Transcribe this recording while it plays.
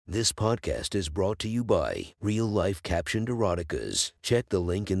This podcast is brought to you by Real Life Captioned Eroticas. Check the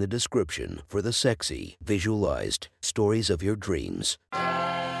link in the description for the sexy, visualized stories of your dreams.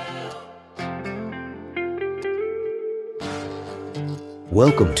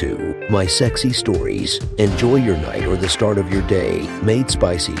 Welcome to My Sexy Stories. Enjoy your night or the start of your day, made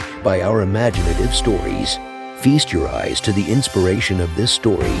spicy by our imaginative stories. Feast your eyes to the inspiration of this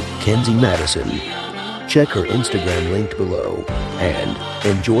story, Kenzie Madison. Check her Instagram linked below and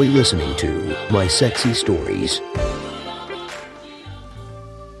enjoy listening to My Sexy Stories.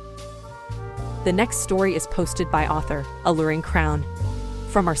 The next story is posted by author Alluring Crown.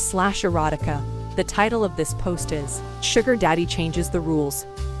 From our /erotica, the title of this post is Sugar Daddy Changes the Rules.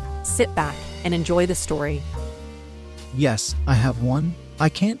 Sit back and enjoy the story. Yes, I have one. I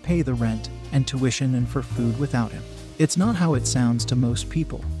can't pay the rent and tuition and for food without him. It's not how it sounds to most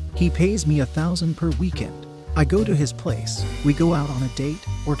people. He pays me $1,000 per weekend. I go to his place, we go out on a date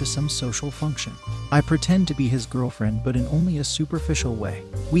or to some social function. I pretend to be his girlfriend, but in only a superficial way.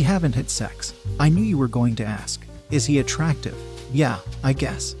 We haven't had sex. I knew you were going to ask. Is he attractive? Yeah, I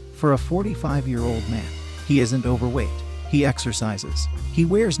guess. For a 45-year-old man. He isn't overweight. He exercises. He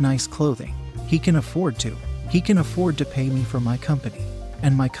wears nice clothing. He can afford to. He can afford to pay me for my company.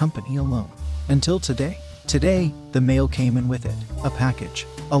 And my company alone. Until today. Today, the mail came in with it. A package.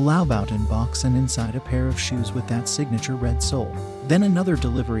 A Laubautin box and inside a pair of shoes with that signature red sole. Then another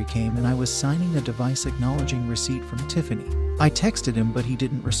delivery came and I was signing a device acknowledging receipt from Tiffany. I texted him but he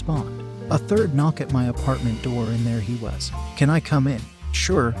didn't respond. A third knock at my apartment door and there he was. Can I come in?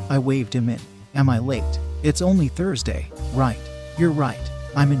 Sure, I waved him in. Am I late? It's only Thursday. Right. You're right.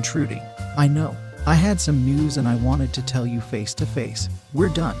 I'm intruding. I know. I had some news and I wanted to tell you face to face. We're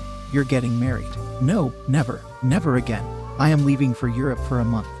done. You're getting married. No, never. Never again. I am leaving for Europe for a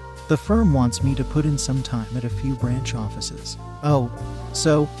month. The firm wants me to put in some time at a few branch offices. Oh,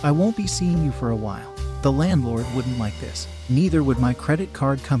 so I won't be seeing you for a while. The landlord wouldn't like this. Neither would my credit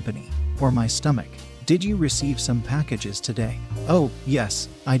card company or my stomach. Did you receive some packages today? Oh, yes,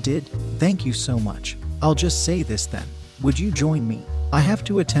 I did. Thank you so much. I'll just say this then. Would you join me? I have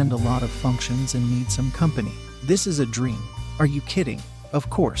to attend a lot of functions and need some company. This is a dream. Are you kidding? Of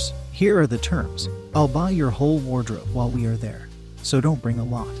course. Here are the terms. I'll buy your whole wardrobe while we are there. So don't bring a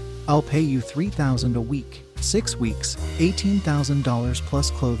lot. I'll pay you $3,000 a week, 6 weeks, $18,000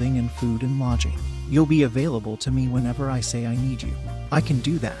 plus clothing and food and lodging. You'll be available to me whenever I say I need you. I can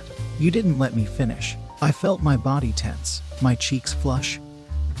do that. You didn't let me finish. I felt my body tense, my cheeks flush.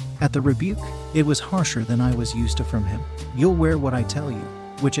 At the rebuke, it was harsher than I was used to from him. You'll wear what I tell you,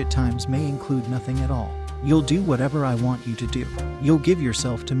 which at times may include nothing at all. You'll do whatever I want you to do. You'll give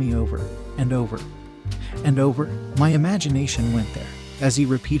yourself to me over and over and over. My imagination went there. As he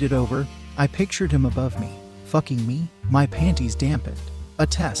repeated over, I pictured him above me, fucking me, my panties dampened. A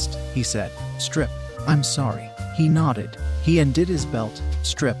test, he said. Strip. I'm sorry. He nodded. He undid his belt.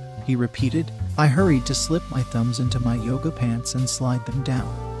 Strip, he repeated. I hurried to slip my thumbs into my yoga pants and slide them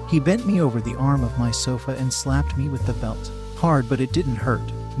down. He bent me over the arm of my sofa and slapped me with the belt. Hard, but it didn't hurt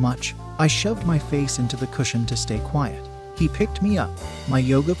much. I shoved my face into the cushion to stay quiet. He picked me up, my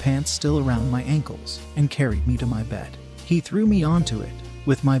yoga pants still around my ankles, and carried me to my bed. He threw me onto it,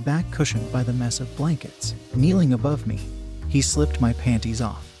 with my back cushioned by the mess of blankets. Kneeling above me, he slipped my panties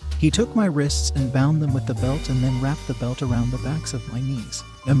off. He took my wrists and bound them with the belt and then wrapped the belt around the backs of my knees.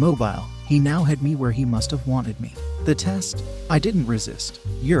 Immobile, he now had me where he must have wanted me. The test? I didn't resist.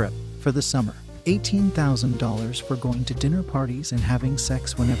 Europe, for the summer. $18,000 for going to dinner parties and having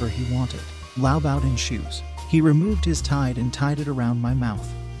sex whenever he wanted. Laubautin shoes. He removed his tie and tied it around my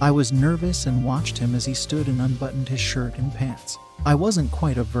mouth. I was nervous and watched him as he stood and unbuttoned his shirt and pants. I wasn't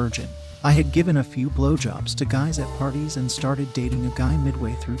quite a virgin. I had given a few blowjobs to guys at parties and started dating a guy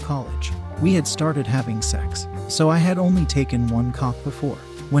midway through college. We had started having sex, so I had only taken one cock before.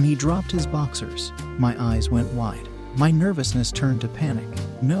 When he dropped his boxers, my eyes went wide. My nervousness turned to panic.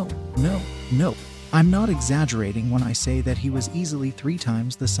 No. I'm not exaggerating when I say that he was easily 3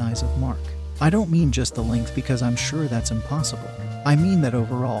 times the size of Mark. I don't mean just the length because I'm sure that's impossible. I mean that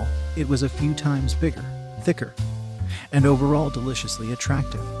overall, it was a few times bigger, thicker, and overall deliciously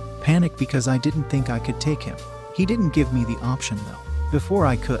attractive. Panic because I didn't think I could take him. He didn't give me the option though. Before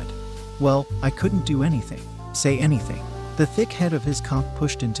I could. Well, I couldn't do anything, say anything. The thick head of his cock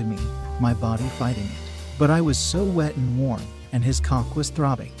pushed into me, my body fighting it. But I was so wet and warm, and his cock was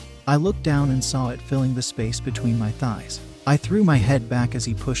throbbing. I looked down and saw it filling the space between my thighs. I threw my head back as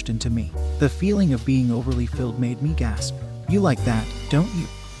he pushed into me. The feeling of being overly filled made me gasp. You like that, don't you?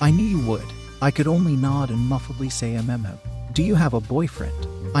 I knew you would. I could only nod and muffledly say mm. Do you have a boyfriend?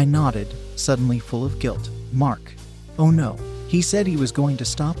 I nodded, suddenly full of guilt. Mark. Oh no. He said he was going to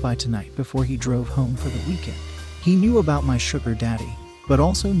stop by tonight before he drove home for the weekend. He knew about my sugar daddy, but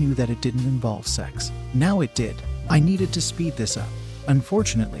also knew that it didn't involve sex. Now it did. I needed to speed this up.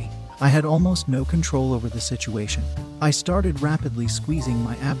 Unfortunately, I had almost no control over the situation. I started rapidly squeezing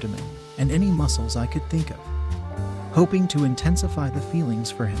my abdomen and any muscles I could think of, hoping to intensify the feelings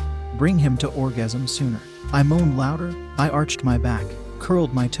for him, bring him to orgasm sooner. I moaned louder, I arched my back,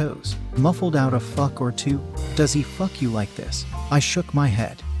 curled my toes, muffled out a fuck or two. Does he fuck you like this? I shook my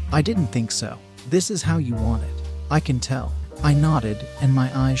head. I didn't think so. This is how you want it. I can tell. I nodded, and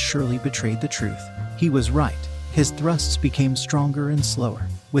my eyes surely betrayed the truth. He was right. His thrusts became stronger and slower.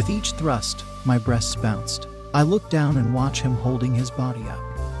 With each thrust, my breasts bounced. I looked down and watched him holding his body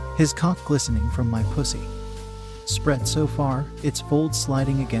up, his cock glistening from my pussy, spread so far, its folds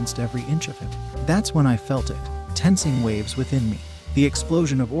sliding against every inch of him. That's when I felt it, tensing waves within me, the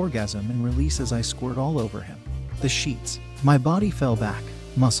explosion of orgasm and release as I squirt all over him. The sheets. My body fell back,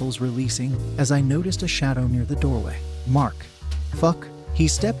 muscles releasing, as I noticed a shadow near the doorway. Mark. Fuck. He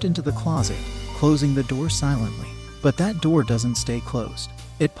stepped into the closet, closing the door silently. But that door doesn't stay closed.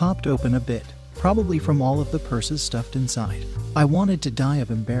 It popped open a bit, probably from all of the purses stuffed inside. I wanted to die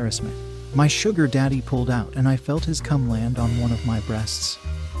of embarrassment. My sugar daddy pulled out and I felt his cum land on one of my breasts,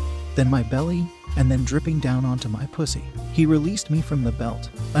 then my belly, and then dripping down onto my pussy. He released me from the belt,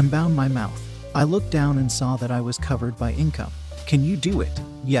 unbound my mouth. I looked down and saw that I was covered by income. Can you do it?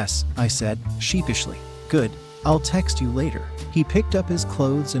 Yes, I said, sheepishly. Good. I'll text you later. He picked up his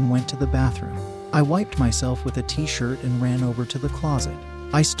clothes and went to the bathroom. I wiped myself with a t-shirt and ran over to the closet.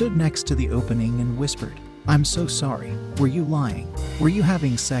 I stood next to the opening and whispered, I'm so sorry. Were you lying? Were you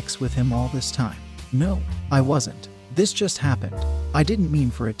having sex with him all this time? No, I wasn't. This just happened. I didn't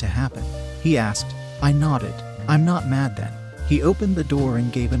mean for it to happen. He asked. I nodded. I'm not mad then. He opened the door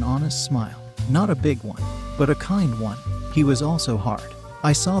and gave an honest smile. Not a big one, but a kind one. He was also hard.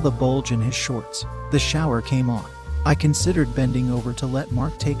 I saw the bulge in his shorts. The shower came on. I considered bending over to let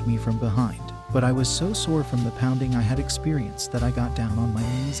Mark take me from behind, but I was so sore from the pounding I had experienced that I got down on my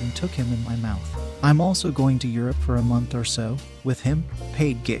knees and took him in my mouth. I'm also going to Europe for a month or so, with him,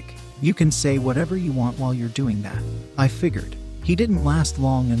 paid gig. You can say whatever you want while you're doing that. I figured. He didn't last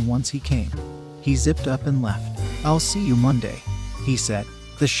long, and once he came, he zipped up and left. I'll see you Monday, he said.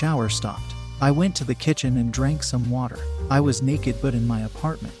 The shower stopped. I went to the kitchen and drank some water. I was naked but in my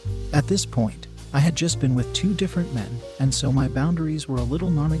apartment. At this point, I had just been with 2 different men, and so my boundaries were a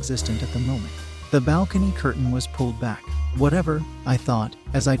little non-existent at the moment. The balcony curtain was pulled back. Whatever, I thought,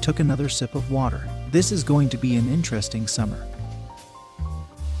 as I took another sip of water. This is going to be an interesting summer.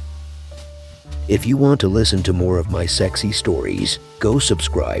 If you want to listen to more of my sexy stories, go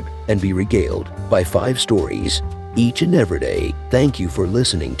subscribe and be regaled by 5 stories each and every day. Thank you for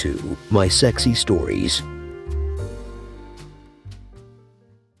listening to My Sexy Stories.